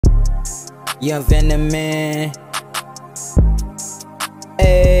Young VanTheMan.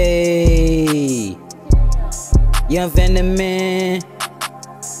 Ayy. Young VanTheMan.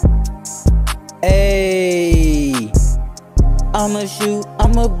 Ayy. I'ma shoot,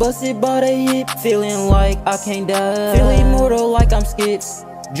 I'ma bust it by the hip. Feeling like I can't die. Feel immortal like I'm Skips.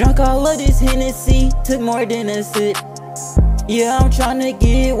 Drunk all of this Hennessy, took more than a sip. Yeah, I'm tryna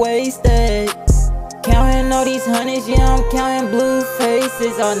get wasted. Counting all these hundreds, yeah, I'm counting blue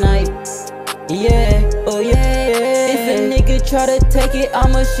faces all night. Yeah, oh yeah. If a nigga try to take it,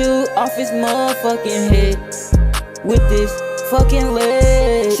 I'ma shoot off his motherfucking head with this fucking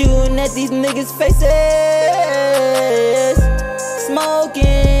leg. Shooting at these niggas' faces.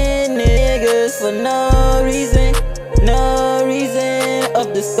 Smoking niggas for no reason. No reason.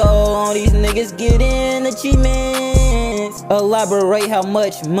 Up the skull on these niggas getting achievements. Elaborate how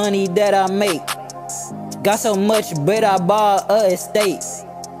much money that I make. Got so much bread I bought a estate.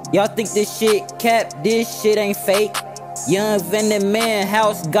 Y'all think this shit cap, this shit ain't fake. Young VanTheMan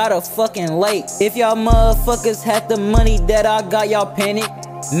house got a fucking lake. If y'all motherfuckers had the money that I got, y'all panic.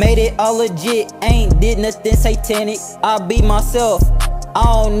 Made it all legit, ain't did nothing satanic. I be myself, I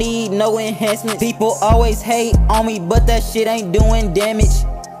don't need no enhancements. People always hate on me, but that shit ain't doing damage.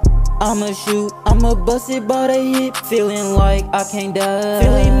 I'ma shoot, I'ma bust it by the hip. Feeling like I can't die.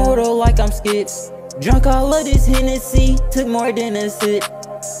 Feel immortal like I'm Skips. Drunk all of this Hennessy, took more than a sip.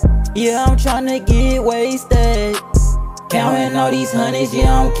 Yeah, I'm tryna get wasted. Counting all these hundreds,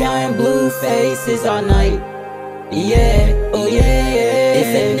 yeah, I'm counting blue faces all night. Yeah, oh yeah. If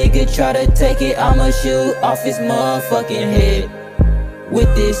a nigga try to take it, I'ma shoot off his motherfucking head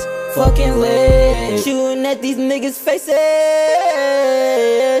with this fucking leg. Shooting at these niggas' faces.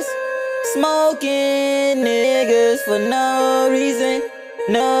 Smoking niggas for no reason.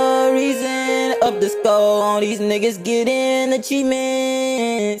 No reason. Up the skull on these niggas getting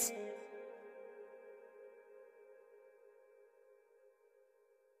achievements.